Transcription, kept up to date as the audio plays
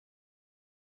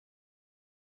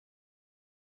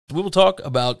we will talk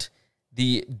about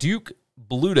the Duke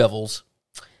Blue Devils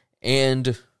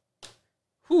and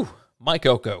Mike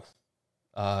Elko.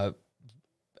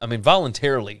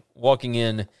 Voluntarily walking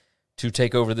in to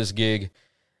take over this gig.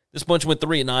 This bunch went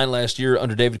 3-9 last year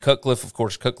under David Cutcliffe. Of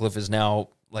course, Cutcliffe is now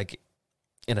like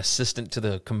an assistant to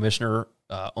the commissioner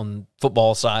on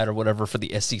football side or whatever for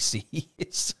the SEC.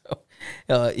 So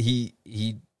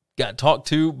he got talked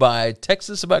to by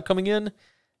Texas about coming in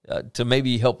to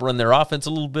maybe help run their offense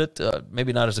a little bit.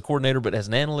 Maybe not as a coordinator, but as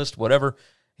an analyst, whatever.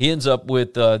 He ends up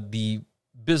with the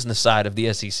business side of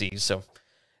the SEC. So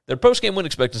their post-game win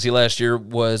expectancy last year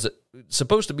was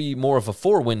supposed to be more of a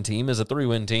 4-win team as a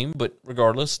 3-win team, but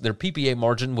regardless, their PPA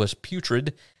margin was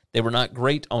putrid. They were not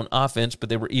great on offense, but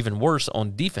they were even worse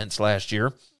on defense last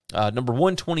year. Number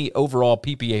 120 overall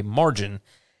PPA margin.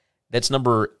 That's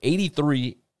number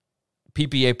 83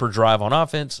 PPA per drive on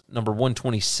offense, number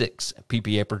 126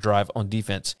 PPA per drive on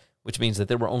defense, which means that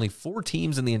there were only 4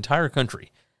 teams in the entire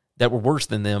country that were worse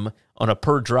than them on a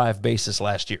per-drive basis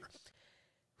last year.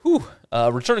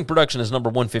 Returning production is number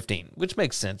 115, which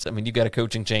makes sense. I mean, you got a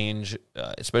coaching change,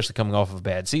 especially coming off of a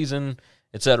bad season,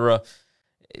 etc.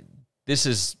 This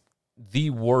is the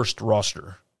worst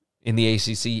roster in the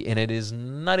ACC, and it is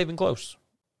not even close.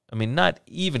 I mean, not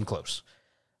even close.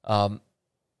 At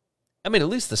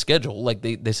least the schedule, like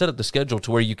they set up the schedule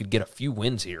to where you could get a few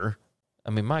wins here. I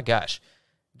mean, my gosh,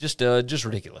 just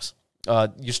ridiculous.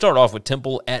 You start off with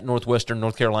Temple at Northwestern,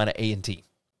 North Carolina, A&T,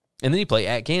 and then you play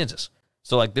at Kansas.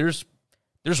 So like there's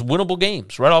winnable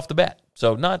games right off the bat.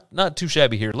 So not too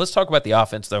shabby here. Let's talk about the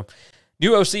offense though.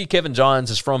 New OC Kevin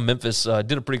Johns is from Memphis.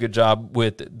 Did a pretty good job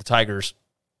with the Tigers.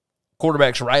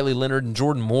 Quarterbacks Riley Leonard and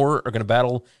Jordan Moore are going to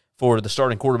battle for the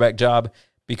starting quarterback job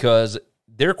because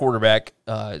their quarterback,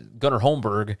 Gunnar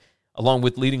Holmberg, along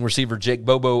with leading receiver Jake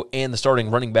Bobo and the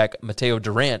starting running back Mateo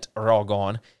Durant are all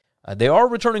gone. They are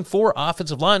returning 4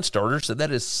 offensive line starters, so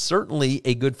that is certainly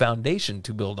a good foundation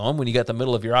to build on when you got the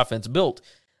middle of your offense built.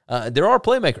 There are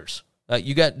playmakers.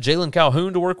 You got Jalen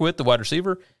Calhoun to work with, the wide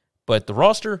receiver, but the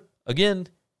roster, again,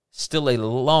 still a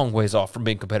long ways off from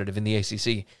being competitive in the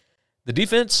ACC. The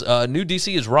defense, new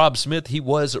DC is Rob Smith. He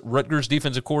was Rutgers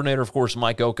defensive coordinator. Of course,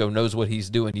 Mike Elko knows what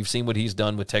he's doing. You've seen what he's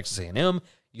done with Texas A&M.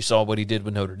 You saw what he did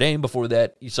with Notre Dame before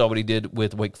that. You saw what he did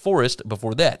with Wake Forest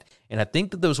before that. And I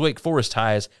think that those Wake Forest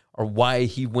ties are why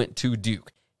he went to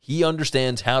Duke. He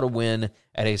understands how to win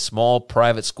at a small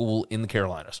private school in the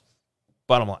Carolinas.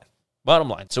 Bottom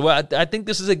line. So I think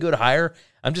this is a good hire.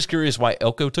 I'm just curious why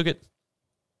Elko took it.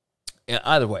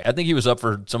 Either way, I think he was up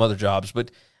for some other jobs,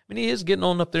 but I mean, he is getting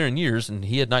on up there in years, and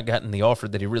he had not gotten the offer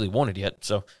that he really wanted yet.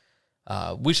 So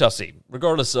we shall see.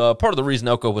 Regardless, part of the reason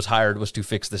Elko was hired was to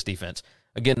fix this defense.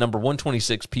 Again, number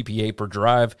 126 PPA per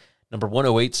drive, number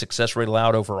 108 success rate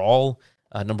allowed overall,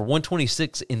 number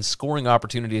 126 in scoring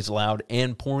opportunities allowed,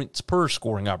 and points per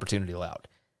scoring opportunity allowed.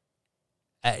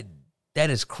 That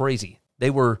is crazy. They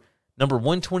were number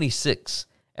 126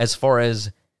 as far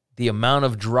as the amount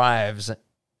of drives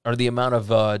or the amount of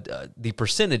the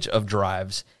percentage of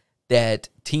drives that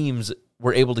teams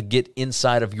were able to get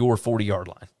inside of your 40-yard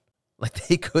line. Like,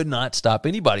 they could not stop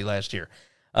anybody last year.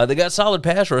 They got solid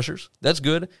pass rushers. That's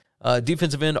good.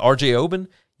 Defensive end, R.J. Oben.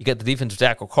 You got the defensive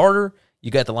tackle, Carter.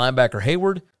 You got the linebacker,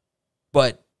 Hayward.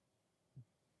 But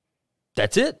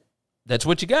that's it. That's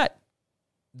what you got.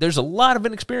 There's a lot of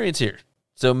inexperience here.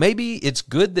 So maybe it's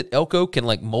good that Elko can,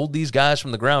 like, mold these guys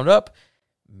from the ground up.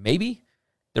 Maybe.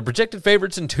 They're projected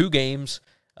favorites in 2 games.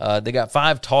 They got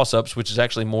 5 toss-ups, which is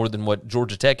actually more than what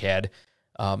Georgia Tech had.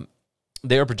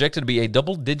 They are projected to be a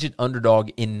double-digit underdog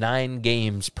in 9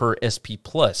 games per SP+.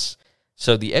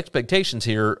 So the expectations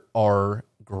here are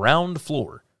ground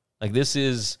floor. Like, this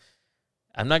is,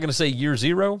 I'm not going to say year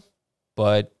 0,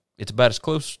 but it's about as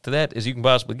close to that as you can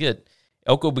possibly get.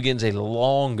 Elko begins a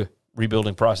long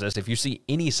rebuilding process. If you see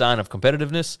any sign of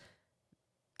competitiveness,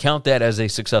 count that as a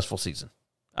successful season.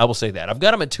 I will say that. I've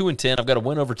got them at 2-10. I've got a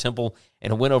win over Temple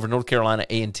and a win over North Carolina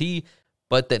A&T,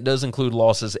 but that does include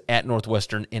losses at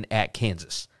Northwestern and at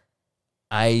Kansas.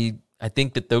 I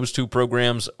think that those 2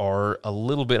 programs are a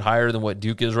little bit higher than what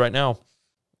Duke is right now.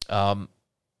 I'm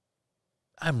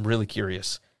really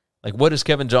curious. Like, what is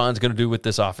Kevin Johns going to do with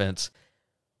this offense?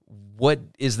 What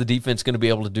is the defense going to be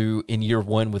able to do in year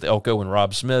 1 with Elko and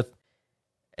Rob Smith?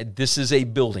 This is a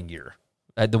building year.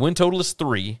 The win total is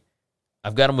 3.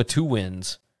 I've got them with 2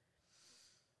 wins.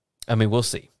 I mean, we'll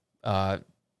see. Their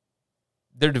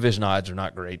division odds are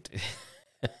not great.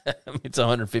 It's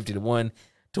 150 to 1.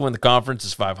 To win the conference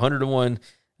is 500 to 1.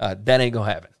 That ain't going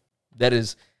to happen. That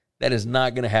is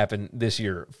not going to happen this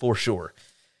year for sure.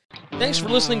 Thanks for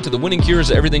listening to the Winning Cures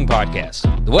Everything podcast.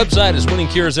 The website is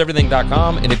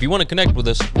winningcureseverything.com, and if you want to connect with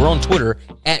us, we're on Twitter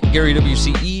at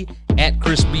GaryWCE, at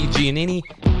Chris B. Giannini,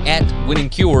 at Winning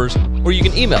Cures, or you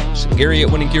can email us, Gary at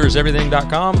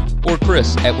winningcureseverything.com or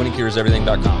Chris at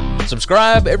winningcureseverything.com.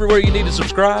 Subscribe everywhere you need to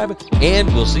subscribe,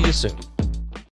 and we'll see you soon.